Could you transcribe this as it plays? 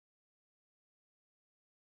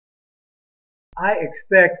I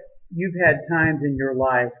expect you've had times in your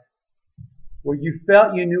life where you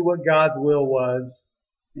felt you knew what God's will was,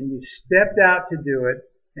 and you stepped out to do it,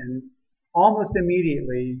 and almost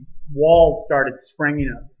immediately walls started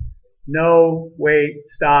springing up. No, wait,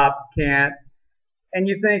 stop, can't. And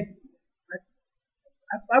you think,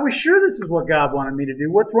 I was sure this is what God wanted me to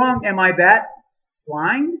do. What's wrong? Am I that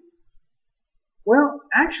blind? Well,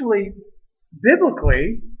 actually,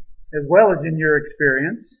 biblically, as well as in your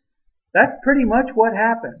experience, that's pretty much what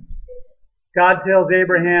happens. God tells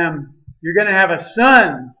Abraham, you're going to have a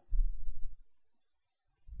son.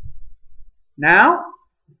 Now?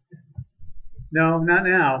 No, not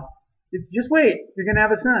now. Just wait. You're going to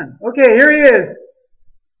have a son. Okay, here he is.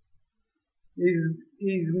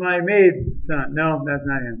 He's my maid's son. No, that's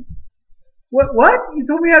not him. What? You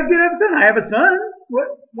told me I'd have a son. I have a son. What?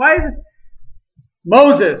 Why is it?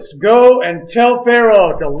 Moses, go and tell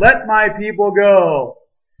Pharaoh to let my people go.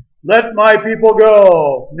 Let my people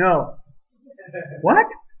go. No. What?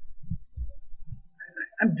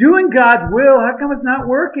 I'm doing God's will. How come it's not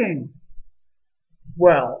working?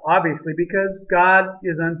 Well, obviously because God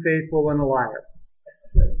is unfaithful and a liar.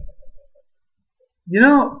 You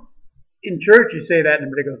know, in church you say that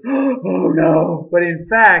and everybody goes, oh no. But in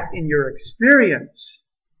fact, in your experience,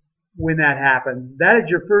 when that happens, that is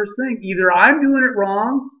your first thing. Either I'm doing it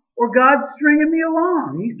wrong or God's stringing me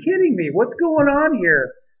along. He's kidding me. What's going on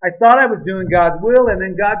here? I thought I was doing God's will and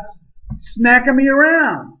then God's smacking me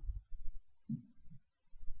around.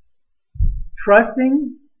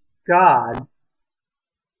 Trusting God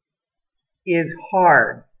is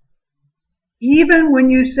hard. Even when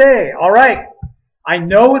you say, all right, I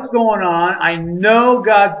know what's going on. I know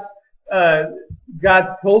God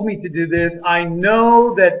told me to do this. I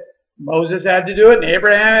know that Moses had to do it and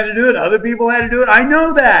Abraham had to do it. Other people had to do it. I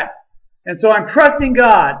know that. And so I'm trusting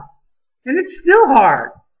God. And it's still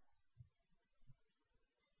hard.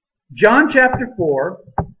 John chapter 4,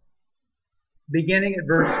 beginning at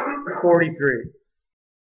verse 43.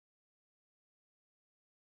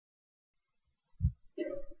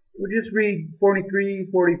 We'll just read 43,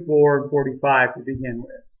 44, and 45 to begin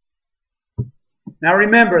with. Now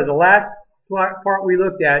remember, the last part we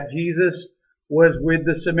looked at, Jesus was with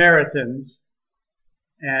the Samaritans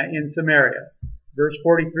in Samaria. Verse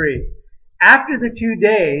 43. After the 2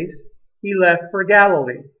 days, he left for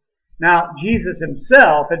Galilee. Now, Jesus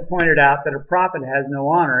himself had pointed out that a prophet has no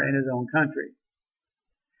honor in his own country.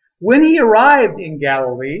 When he arrived in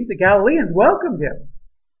Galilee, the Galileans welcomed him.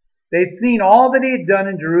 They'd seen all that he had done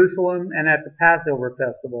in Jerusalem and at the Passover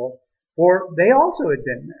festival, for they also had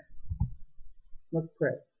been there. Let's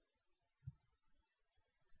pray.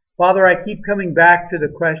 Father, I keep coming back to the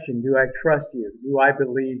question, do I trust you? Do I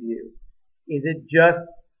believe you? Is it just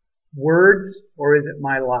words or is it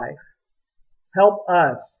my life? Help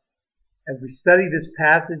us as we study this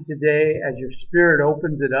passage today, as your Spirit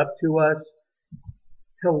opens it up to us,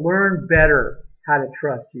 to learn better how to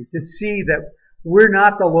trust you, to see that we're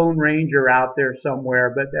not the Lone Ranger out there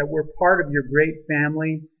somewhere, but that we're part of your great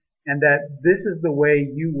family and that this is the way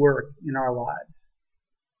you work in our lives.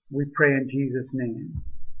 We pray in Jesus' name.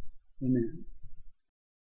 Amen.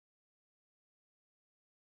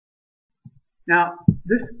 Now,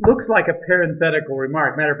 this looks like a parenthetical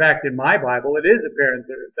remark. Matter of fact, in my Bible, it is a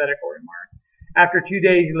parenthetical remark. After 2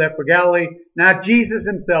 days, he left for Galilee. Now, Jesus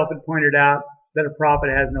himself had pointed out that a prophet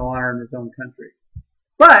has no honor in his own country.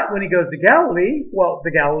 But when he goes to Galilee, well,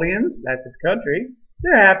 the Galileans, that's his country,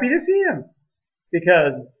 they're happy to see him.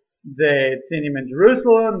 Because they'd seen him in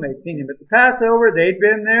Jerusalem, they'd seen him at the Passover, they'd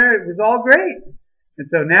been there, it was all great. And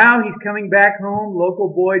so now he's coming back home,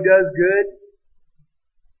 local boy does good.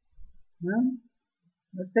 Well,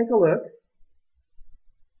 let's take a look.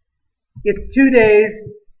 It's 2 days.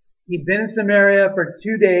 He'd been in Samaria for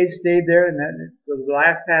 2 days, stayed there, and that the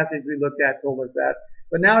last passage we looked at told us that.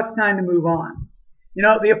 But now it's time to move on. You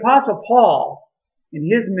know, the Apostle Paul, in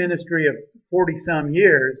his ministry of 40-some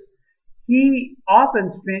years, he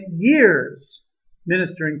often spent years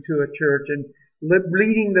ministering to a church and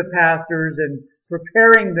leading the pastors and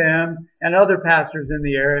preparing them and other pastors in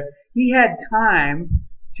the area. He had time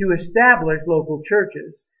to establish local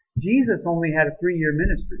churches. Jesus only had a 3-year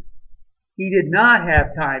ministry. He did not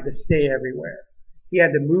have time to stay everywhere. He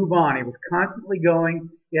had to move on. He was constantly going.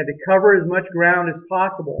 He had to cover as much ground as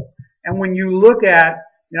possible. And when you look at,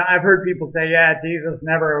 you know, I've heard people say, yeah, Jesus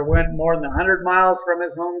never went more than 100 miles from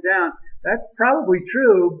his hometown. That's probably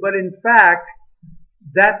true, but in fact,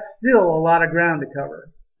 that's still a lot of ground to cover.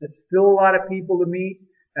 That's still a lot of people to meet.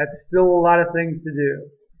 That's still a lot of things to do.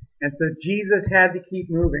 And so Jesus had to keep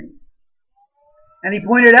moving. And he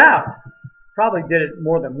pointed out, probably did it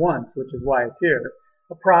more than once, which is why it's here,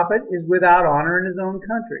 A prophet is without honor in his own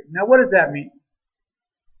country. Now what does that mean?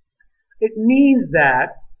 It means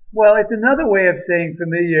that, well, it's another way of saying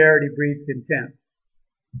familiarity breeds contempt.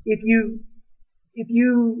 If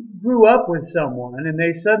you grew up with someone and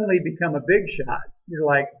they suddenly become a big shot, you're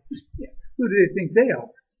like, who do they think they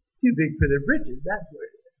are? Too big for their britches, that's what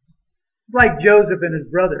it is. It's like Joseph and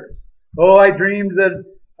his brothers. Oh, I dreamed that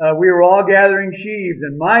we were all gathering sheaves,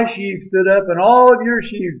 and my sheaves stood up, and all of your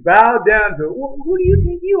sheaves bowed down to it. Well, who do you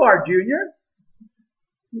think you are, Junior?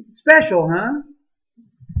 Special, huh?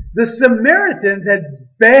 The Samaritans had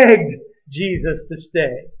begged Jesus to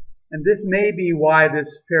stay. And this may be why this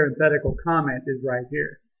parenthetical comment is right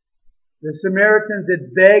here. The Samaritans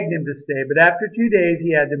had begged him to stay, but after 2 days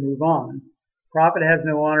he had to move on. Prophet has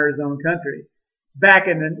no honor in his own country. Back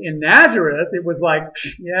in Nazareth, it was like,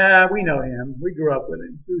 yeah, we know him. We grew up with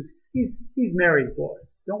him. He's married for us.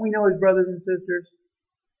 Don't we know his brothers and sisters?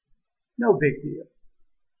 No big deal.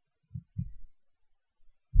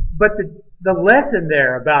 But the lesson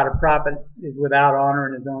there about a prophet is without honor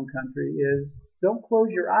in his own country is don't close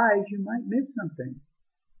your eyes. You might miss something.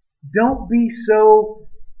 Don't be so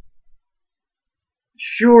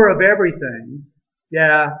sure of everything.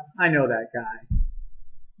 Yeah, I know that guy.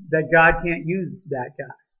 That God can't use that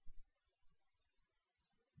guy.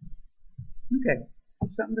 Okay,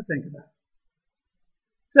 something to think about.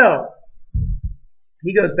 So,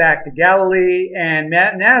 he goes back to Galilee, and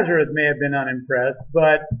Nazareth may have been unimpressed,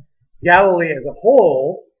 but Galilee as a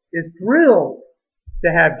whole is thrilled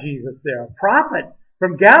to have Jesus there. A prophet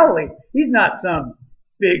from Galilee. He's not some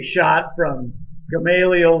big shot from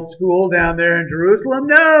Gamaliel's school down there in Jerusalem.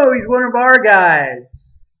 No, he's one of our guys.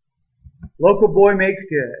 Local boy makes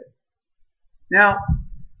good. Now,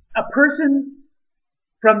 a person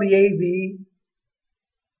from the AV,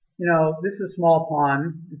 this is a small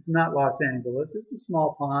pond. It's not Los Angeles. It's a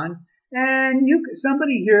small pond. And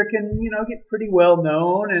somebody here can, get pretty well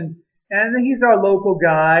known, and he's our local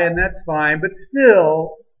guy, and that's fine. But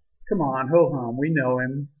still, come on, ho-hum, we know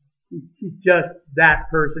him. He's just that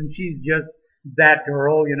person. She's just that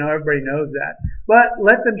girl. Everybody knows that. But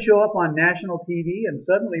let them show up on national TV, and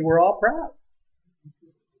suddenly we're all proud.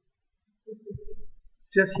 It's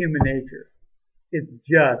just human nature. It's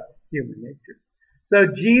just human nature. So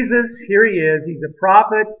Jesus, here he is. He's a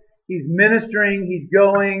prophet. He's ministering. He's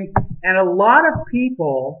going. And a lot of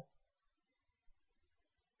people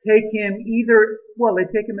take him they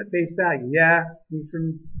take him at face value. Yeah, he's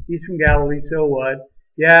from Galilee, so what?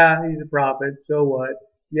 Yeah, he's a prophet, so what?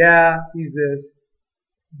 Yeah, he's this.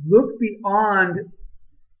 Look beyond,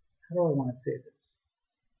 how do I want to say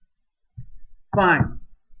this? Fine.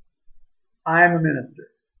 I'm a minister.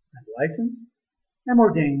 I'm licensed. I'm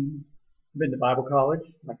ordained. I've been to Bible college,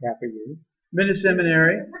 like half a year. Been to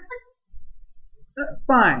seminary.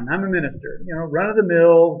 Fine, I'm a minister. Run of the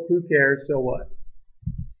mill, who cares, so what?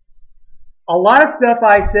 A lot of stuff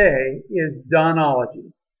I say is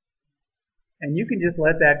donology. And you can just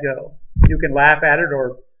let that go. You can laugh at it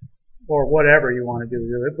or whatever you want to do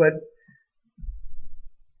with it. But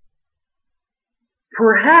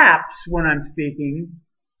perhaps when I'm speaking,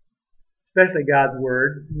 especially God's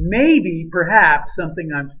Word, maybe, perhaps,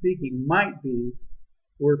 something I'm speaking might be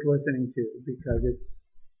worth listening to because it's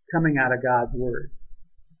coming out of God's Word.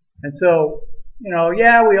 And so,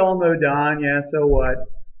 yeah, we all know Don, yeah, so what?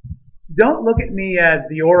 Don't look at me as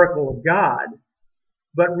the oracle of God,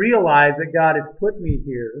 but realize that God has put me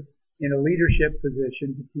here in a leadership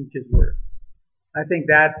position to teach His Word. I think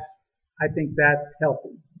that's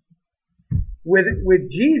healthy.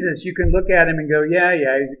 With Jesus, you can look at him and go, yeah,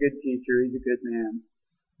 he's a good teacher, he's a good man.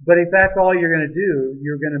 But if that's all you're going to do,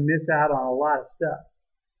 you're going to miss out on a lot of stuff.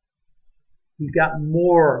 He's got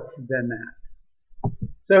more than that.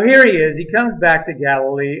 So here he is. He comes back to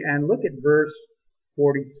Galilee, and look at verse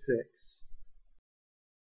 46.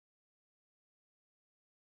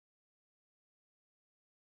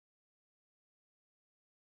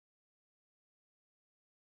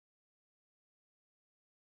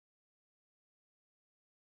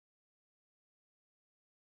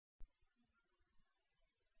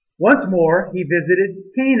 Once more, he visited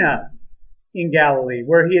Cana in Galilee,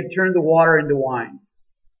 where he had turned the water into wine.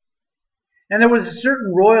 And there was a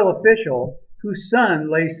certain royal official whose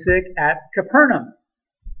son lay sick at Capernaum.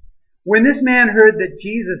 When this man heard that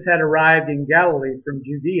Jesus had arrived in Galilee from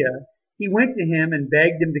Judea, he went to him and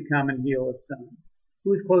begged him to come and heal his son,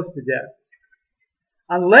 who was close to death.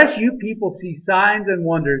 Unless you people see signs and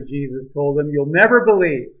wonders, Jesus told them, you'll never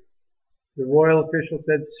believe. The royal official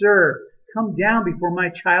said, Sir, come down before my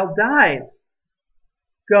child dies.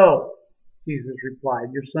 Go, Jesus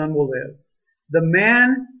replied, your son will live. The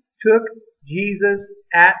man took Jesus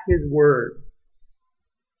at his word.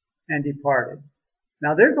 and departed.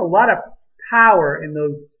 Now there's a lot of power in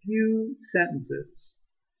those few sentences,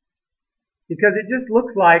 because it just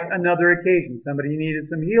looks like another occasion. Somebody needed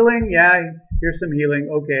some healing. Yeah, here's some healing.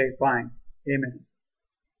 Okay, fine. Amen.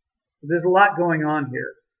 So there's a lot going on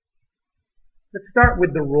here. Let's start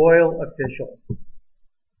with the royal official.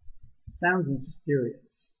 Sounds mysterious.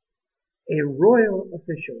 A royal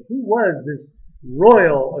official. Who was this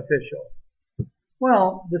royal official?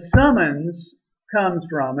 Well, the summons comes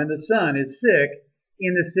from, and the son is sick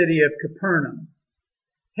in the city of Capernaum.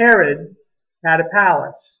 Herod had a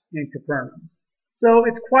palace in Capernaum. So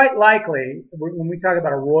it's quite likely, when we talk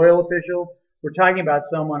about a royal official, we're talking about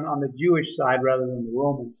someone on the Jewish side rather than the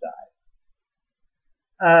Roman side.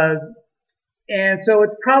 And so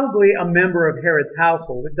it's probably a member of Herod's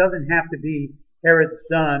household. It doesn't have to be Herod's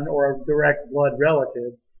son or a direct blood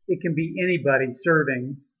relative. It can be anybody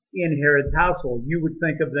serving in Herod's household. You would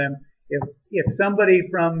think of them, if somebody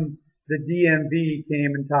from the DMV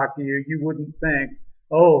came and talked to you, you wouldn't think,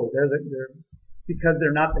 oh, because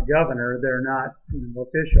they're not the governor, they're not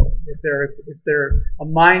official. If they're a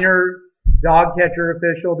minor dog catcher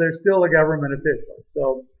official, they're still a government official.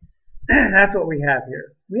 So that's what we have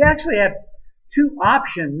here. We actually have two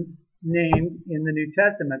options named in the New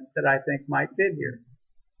Testament that I think might fit here.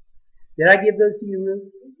 Did I give those to you,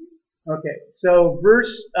 Ruth? Okay, so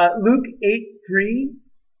Luke 8:3.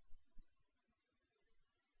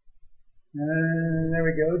 There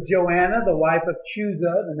we go. Joanna, the wife of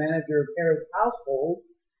Chusa, the manager of Herod's household,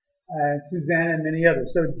 Susanna, and many others.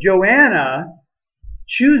 So Joanna,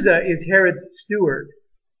 Chusa is Herod's steward,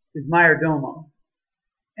 is mayordomo,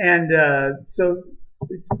 and so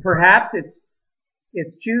perhaps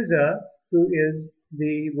it's Chusa who is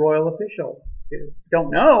the royal official. Don't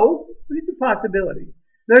know, but it's a possibility.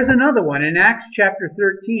 There's another one in Acts chapter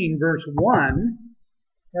 13, verse 1.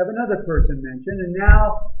 We have another person mentioned, and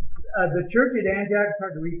now the church at Antioch, it's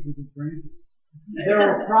hard to read through these branches. There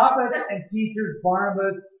were prophets and teachers,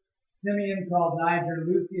 Barnabas, Simeon called Niger,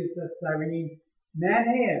 Lucius of Cyrene,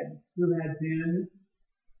 Manaen, who had been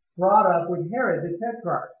brought up with Herod the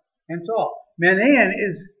Tetrarch, and Saul. Manaen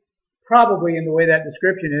is probably, in the way that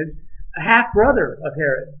description is, a half-brother of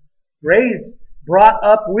Herod. Brought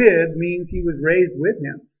up with means he was raised with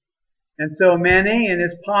him. And so Manaen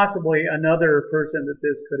is possibly another person that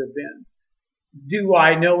this could have been. Do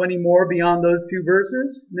I know any more beyond those two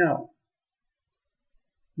verses? No.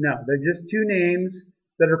 No, they're just two names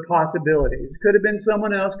that are possibilities. Could have been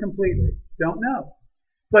someone else completely. Don't know.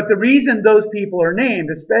 But the reason those people are named,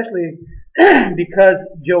 especially because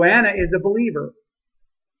Joanna is a believer.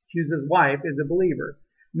 Chusa's wife is a believer.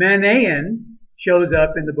 Manaen shows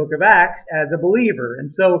up in the book of Acts as a believer.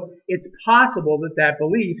 And so it's possible that that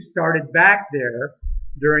belief started back there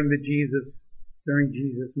during Jesus'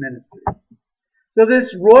 ministry. So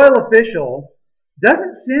this royal official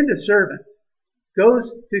doesn't send a servant, goes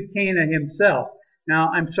to Cana himself. Now,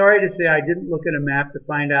 I'm sorry to say I didn't look at a map to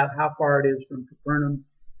find out how far it is from Capernaum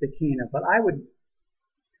to Cana, but I would,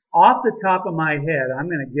 off the top of my head, I'm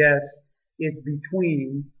going to guess it's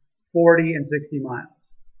between 40 and 60 miles.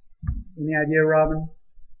 Any idea, Robin?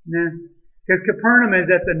 Nah. Because Capernaum is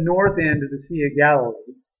at the north end of the Sea of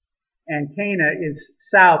Galilee, and Cana is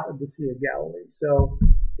south of the Sea of Galilee. So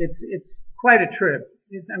it's quite a trip.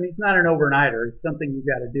 It's not an overnighter. It's something you've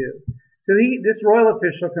got to do. So this royal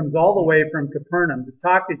official comes all the way from Capernaum to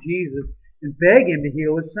talk to Jesus and beg him to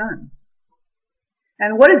heal his son.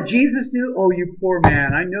 And what does Jesus do? Oh, you poor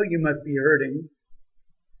man, I know you must be hurting.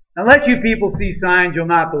 Unless you people see signs, you'll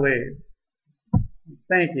not believe.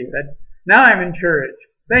 Thank you. Now I'm encouraged.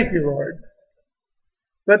 Thank you, Lord.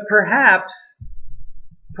 But perhaps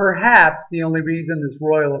the only reason this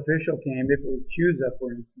royal official came, if it was Chusa,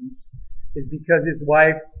 for instance, is because his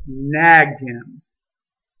wife nagged him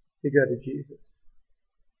to go to Jesus.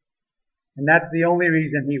 And that's the only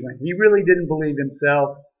reason he went. He really didn't believe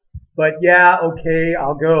himself, but yeah, okay,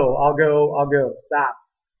 I'll go. Stop.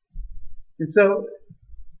 And so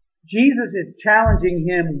Jesus is challenging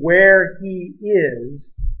him where he is,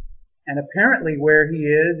 and apparently where he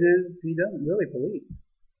is he doesn't really believe.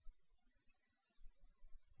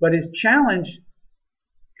 But his challenge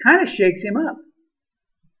kind of shakes him up.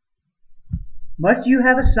 Must you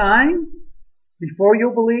have a sign before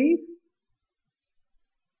you'll believe?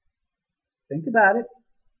 Think about it.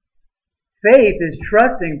 Faith is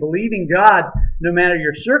trusting, believing God no matter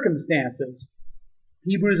your circumstances.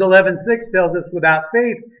 Hebrews 11:6 tells us without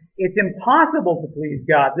faith, it's impossible to please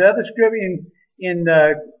God. The other scripture in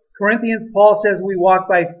Corinthians, Paul says we walk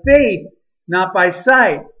by faith, not by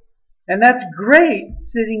sight. And that's great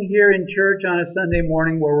sitting here in church on a Sunday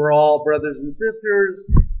morning where we're all brothers and sisters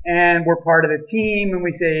and we're part of the team and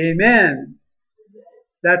we say amen.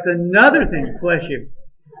 That's another thing. Bless you.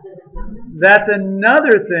 That's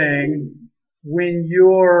another thing when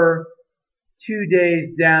you're 2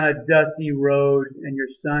 days down a dusty road and your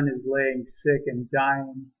son is laying sick and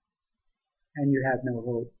dying and you have no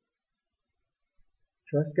hope.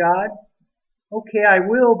 Trust God? Okay, I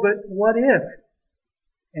will, but what if?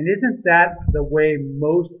 And isn't that the way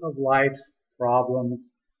most of life's problems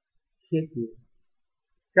hit you?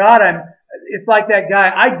 God, it's like that guy.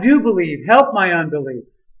 I do believe. Help my unbelief.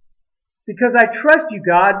 Because I trust you,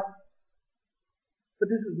 God. But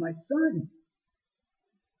this is my son.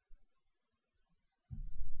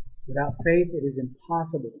 Without faith, it is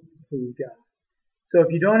impossible to please God. So if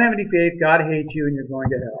you don't have any faith, God hates you and you're going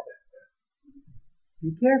to hell.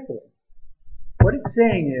 Be careful. What it's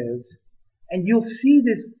saying is, and you'll see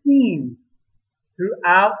this theme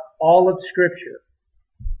throughout all of Scripture.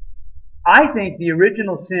 I think the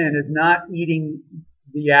original sin is not eating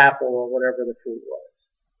the apple or whatever the fruit was.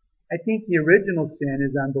 I think the original sin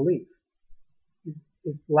is unbelief.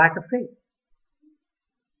 It's lack of faith.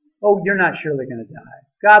 Oh, you're not surely going to die.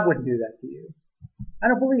 God wouldn't do that to you. I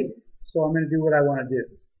don't believe it, so I'm going to do what I want to do.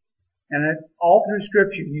 And all through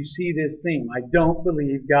Scripture, you see this theme. I don't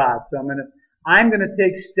believe God, so I'm going to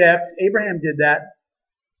take steps. Abraham did that.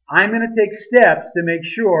 I'm going to take steps to make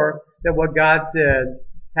sure that what God says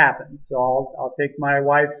happens. So I'll take my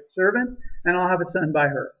wife's servant, and I'll have a son by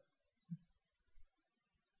her.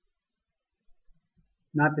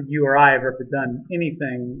 Not that you or I have ever done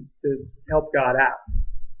anything to help God out.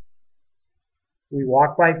 We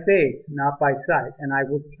walk by faith, not by sight. And I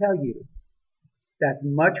will tell you, that's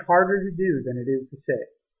much harder to do than it is to say.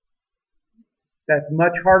 That's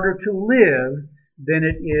much harder to live than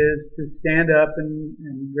it is to stand up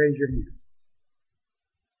and raise your hand.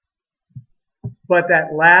 But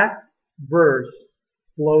that last verse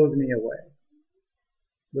blows me away.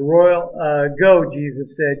 Go,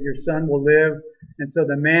 Jesus said, your son will live. And so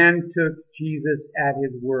the man took Jesus at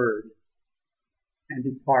his word and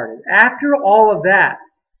departed. After all of that,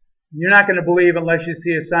 you're not going to believe unless you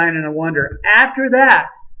see a sign and a wonder. After that,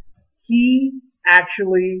 he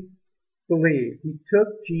actually believed. He took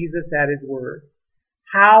Jesus at his word.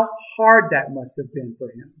 How hard that must have been for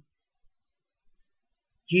him.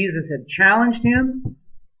 Jesus had challenged him,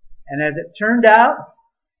 and as it turned out,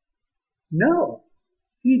 no,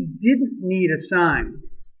 he didn't need a sign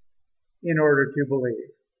in order to believe.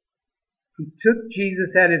 He took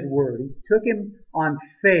Jesus at his word. He took him on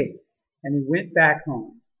faith, and he went back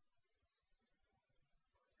home.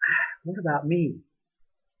 What about me?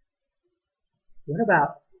 What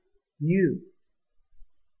about you?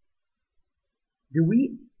 Do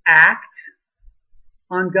we act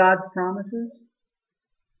on God's promises?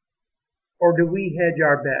 Or do we hedge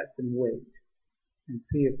our bets and wait and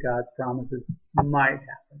see if God's promises might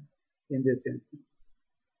happen in this instance?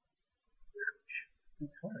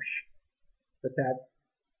 That's harsh. But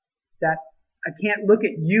that I can't look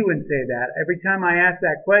at you and say that. Every time I ask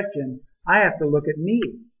that question, I have to look at me.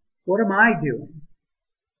 What am I doing?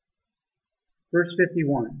 Verse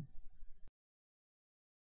 51.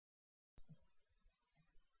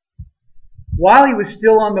 While he was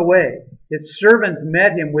still on the way, his servants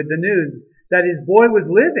met him with the news that his boy was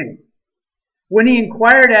living. When he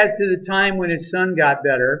inquired as to the time when his son got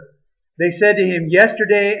better, they said to him,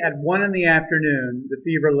 yesterday at 1 p.m, the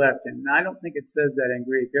fever left him. Now, I don't think it says that in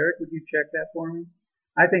Greek. Eric, would you check that for me?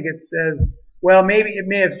 I think it says, well, maybe it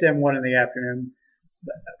may have said 1 p.m.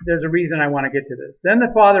 There's a reason I want to get to this. Then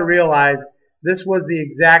the father realized this was the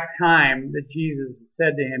exact time that Jesus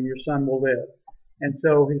said to him, your son will live. And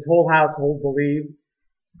so his whole household believed.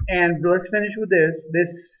 And let's finish with this.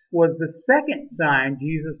 This was the second sign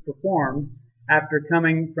Jesus performed after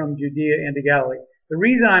coming from Judea into Galilee. The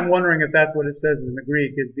reason I'm wondering if that's what it says in the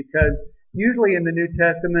Greek is because usually in the New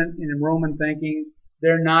Testament, in Roman thinking,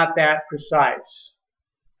 they're not that precise.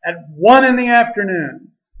 At 1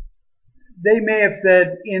 p.m, they may have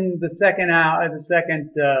said in the second hour, the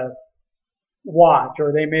second watch,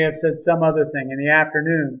 or they may have said some other thing in the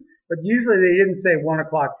afternoon. But usually they didn't say 1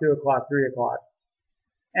 o'clock, 2 o'clock, 3 o'clock.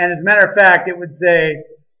 And as a matter of fact, it would say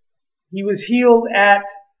he was healed at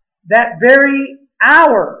that very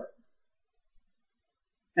hour.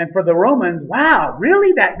 And for the Romans, wow,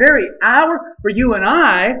 really that very hour? For you and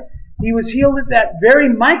I, he was healed at that very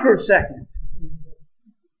microsecond.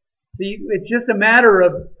 See, it's just a matter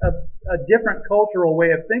of a different cultural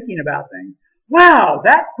way of thinking about things. Wow,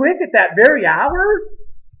 that quick at that very hour?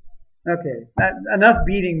 Okay, enough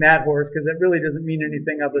beating that horse because it really doesn't mean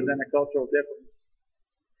anything other than a cultural difference.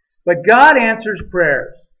 But God answers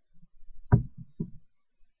prayers.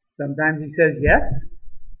 Sometimes he says yes.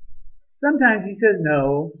 Sometimes He says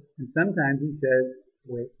no, and sometimes He says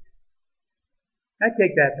wait. I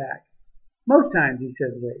take that back. Most times He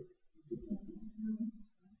says wait.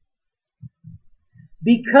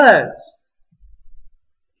 Because,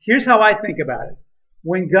 here's how I think about it.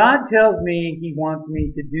 When God tells me He wants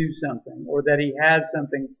me to do something, or that He has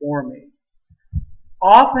something for me,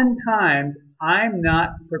 oftentimes I'm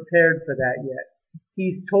not prepared for that yet.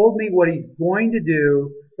 He's told me what He's going to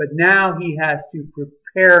do, but now He has to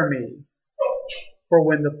prepare me for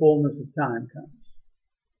when the fullness of time comes.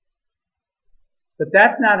 But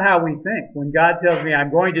that's not how we think. When God tells me, I'm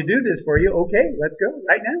going to do this for you, okay, let's go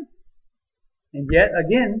right now. And yet,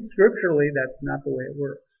 again, scripturally, that's not the way it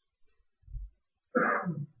works.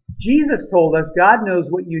 Jesus told us God knows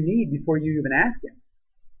what you need before you even ask Him.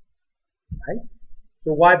 Right?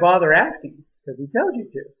 So why bother asking? Because He tells you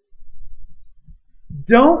to.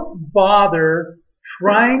 Don't bother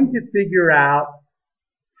trying to figure out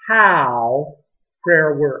how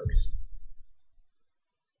prayer works.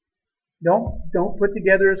 Don't put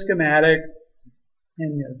together a schematic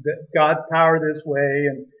and God's power this way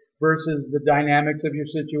and versus the dynamics of your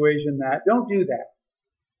situation that. Don't do that.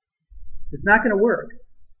 It's not going to work.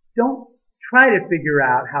 Don't try to figure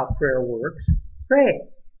out how prayer works. Pray.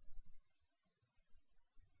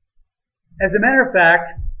 As a matter of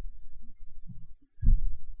fact,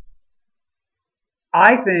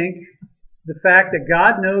 I think the fact that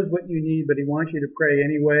God knows what you need, but He wants you to pray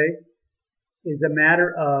anyway, is a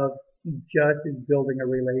matter of He just is building a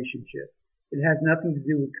relationship. It has nothing to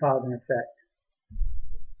do with cause and effect.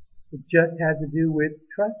 It just has to do with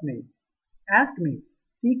trust me, ask me,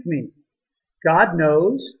 seek me. God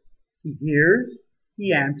knows, He hears,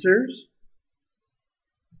 He answers.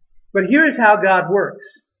 But here's how God works.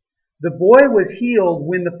 The boy was healed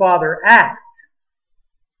when the father asked,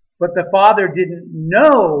 but the father didn't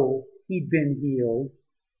know he'd been healed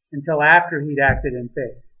until after he'd acted in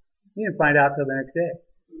faith. He didn't find out till the next day.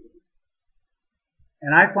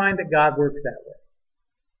 And I find that God works that way.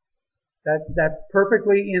 That's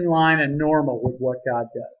perfectly in line and normal with what God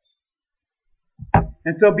does.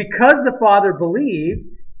 And so because the father believed,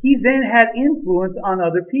 he then had influence on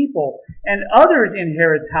other people. And others in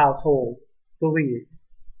Herod's household believed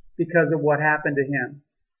because of what happened to him.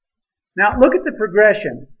 Now look at the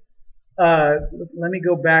progression. Let me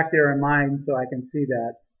go back there in mind so I can see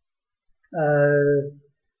that.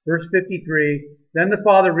 Verse 53, then the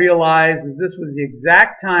father realized that this was the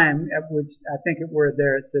exact time at which, I think it word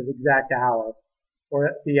there, it says exact hour, or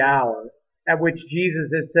at the hour, at which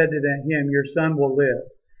Jesus had said to him, your son will live.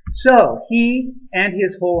 So he and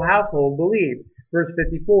his whole household believed. Verse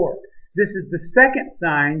 54, this is the second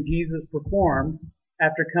sign Jesus performed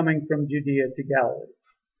after coming from Judea to Galilee.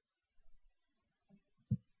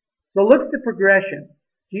 So look at the progression.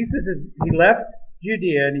 He left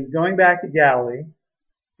Judea and he's going back to Galilee.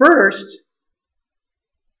 First,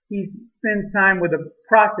 he spends time with a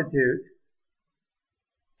prostitute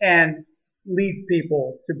and leads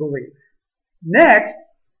people to believe. Next,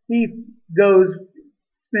 he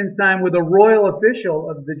spends time with a royal official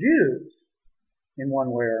of the Jews in one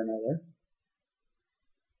way or another.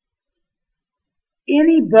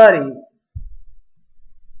 Anybody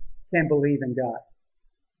can believe in God.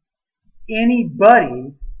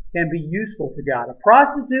 Anybody can be useful to God. A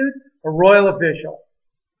prostitute, a royal official.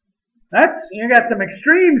 You got some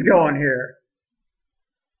extremes going here.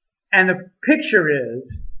 And the picture is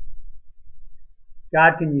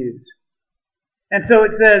God can use. And so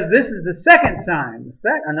it says this is the second sign.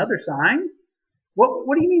 Another sign?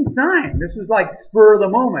 What do you mean sign? This was like spur of the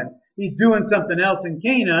moment. He's doing something else in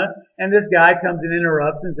Cana, and this guy comes and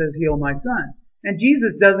interrupts and says, heal my son. And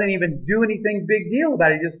Jesus doesn't even do anything big deal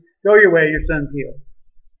about it. He just, go your way, your son's healed.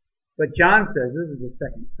 But John says this is the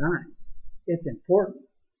second sign. It's important.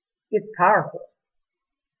 It's powerful.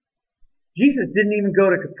 Jesus didn't even go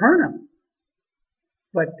to Capernaum.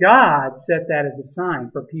 But God set that as a sign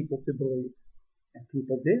for people to believe. And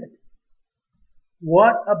people did.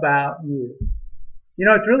 What about you? You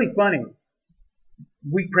know, it's really funny.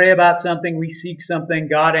 We pray about something, we seek something,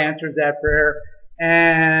 God answers that prayer,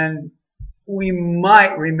 and we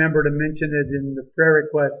might remember to mention it in the prayer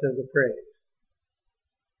request as a praise.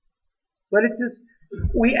 But it's just,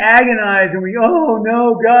 we agonize and oh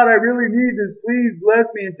no, God, I really need this. Please bless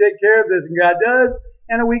me and take care of this. And God does.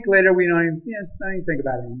 And a week later, we don't even think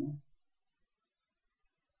about it anymore.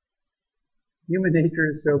 Human nature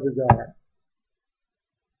is so bizarre.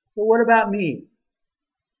 So what about me?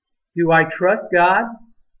 Do I trust God?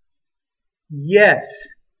 Yes.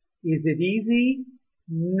 Is it easy?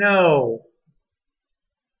 No.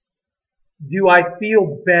 Do I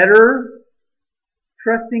feel better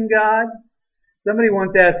trusting God? Somebody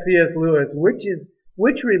once asked C.S. Lewis,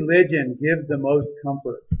 which religion gives the most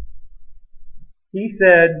comfort? He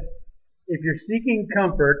said, if you're seeking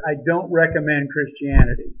comfort, I don't recommend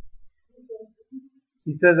Christianity.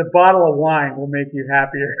 He says a bottle of wine will make you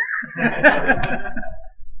happier.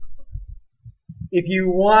 If you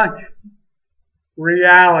want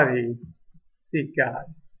reality, seek God.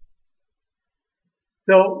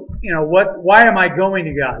 So, why am I going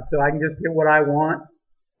to God? So I can just get what I want,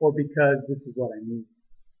 or because this is what I need?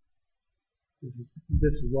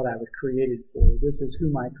 This is what I was created for. This is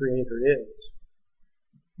who my Creator is.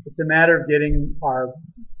 It's a matter of getting our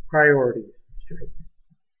priorities straight.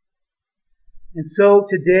 And so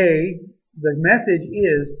today, the message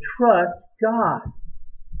is trust God.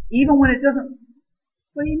 Even when it doesn't,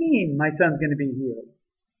 what do you mean my son's going to be healed?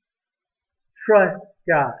 Trust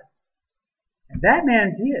God. And that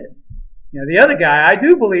man did. The other guy, I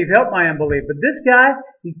do believe, helped my unbelief. But this guy,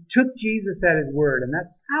 he took Jesus at his word. And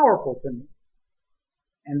that's powerful to me.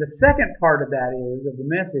 And the second part of the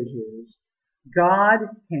message is, God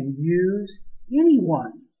can use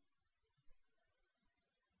anyone.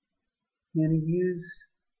 Can He use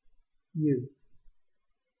you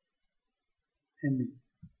and me?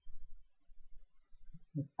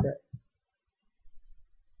 Let's pray.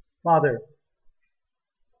 Father,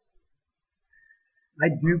 I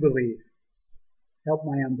do believe. Help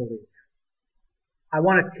my unbelief. I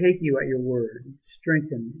want to take you at your word.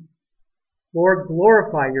 Strengthen me. Lord,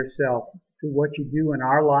 glorify yourself through what you do in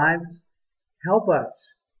our lives. Help us.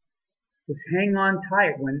 Just hang on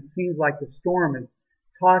tight when it seems like the storm is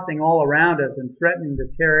tossing all around us and threatening to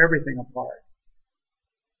tear everything apart.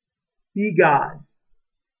 Be God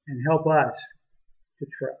and help us to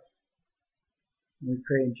trust. And we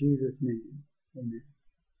pray in Jesus' name. Amen.